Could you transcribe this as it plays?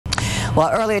Well,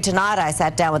 earlier tonight, I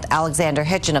sat down with Alexander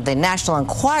Hitchen of the National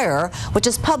Enquirer, which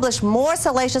has published more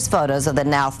salacious photos of the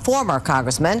now former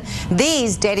congressman,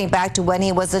 these dating back to when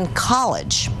he was in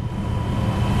college.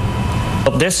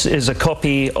 This is a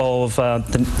copy of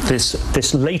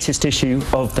this latest issue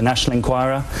of the National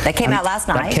Enquirer. That came out last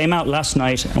night. That came out last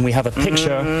night, and we have a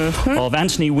picture of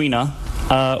Anthony Weiner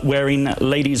wearing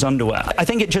ladies' underwear. I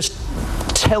think it just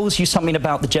tells you something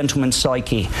about the gentleman's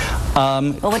psyche.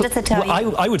 Well, what does it tell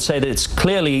you? I would say that it's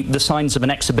clearly the signs of an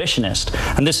exhibitionist,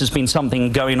 and this has been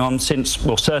something going on since,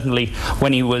 well, certainly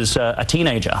when he was a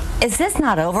teenager. Is this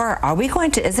not over? Are we going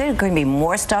to? Is there going to be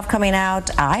more stuff coming out?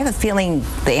 I have a feeling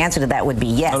the answer to that would be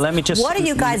yes. Well, let me just. What are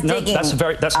you guys digging? That's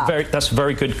a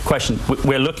very good question.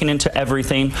 We're looking into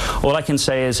everything. All I can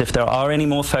say is, if there are any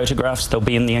more photographs, they'll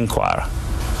be in the Enquirer.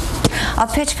 I'll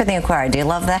pitch for the Enquirer. Do you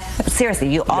love that?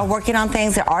 Seriously, you are working on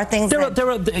things. There are things.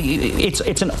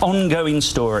 It's an ongoing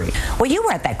story. Well, you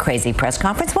were at that crazy press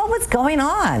conference. What was going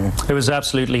on? It was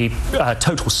absolutely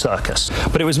total circus.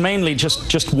 But it was mainly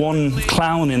just one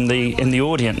clown in the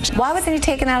audience. Why wasn't he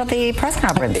taken out of the press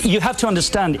conference? You have to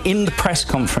understand, in the press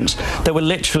conference, there were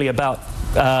literally about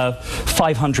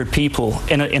 500 people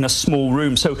in a small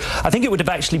room. So I think it would have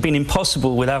actually been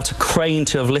impossible without a crane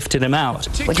to have lifted him out.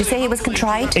 Would you say he was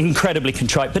contrite? Incredibly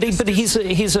contrite, but he's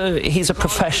a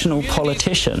professional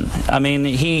politician. I mean,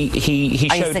 he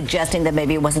Are showed. you suggesting that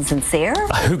maybe it wasn't sincere?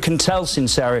 Who can tell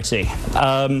sincerity?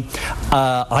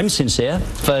 I'm sincere,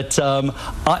 but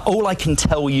all I can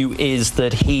tell you is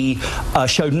that he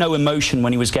showed no emotion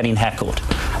when he was getting heckled.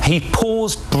 He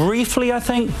paused briefly, I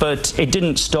think, but it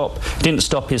didn't stop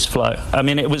his flow. I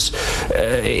mean, it was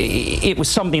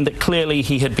something that clearly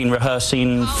he had been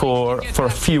rehearsing for a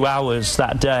few hours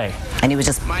that day. And he was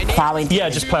just plowing through. Yeah,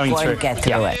 just plowing through. Get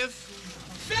through it.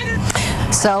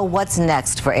 So what's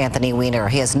next for Anthony Weiner?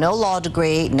 He has no law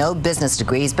degree, no business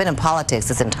degree. He's been in politics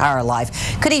his entire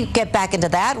life. Could he get back into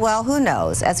that? Well, who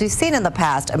knows? As we've seen in the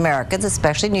past, Americans,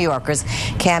 especially New Yorkers,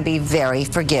 can be very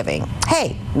forgiving.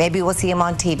 Hey, maybe we'll see him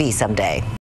on TV someday.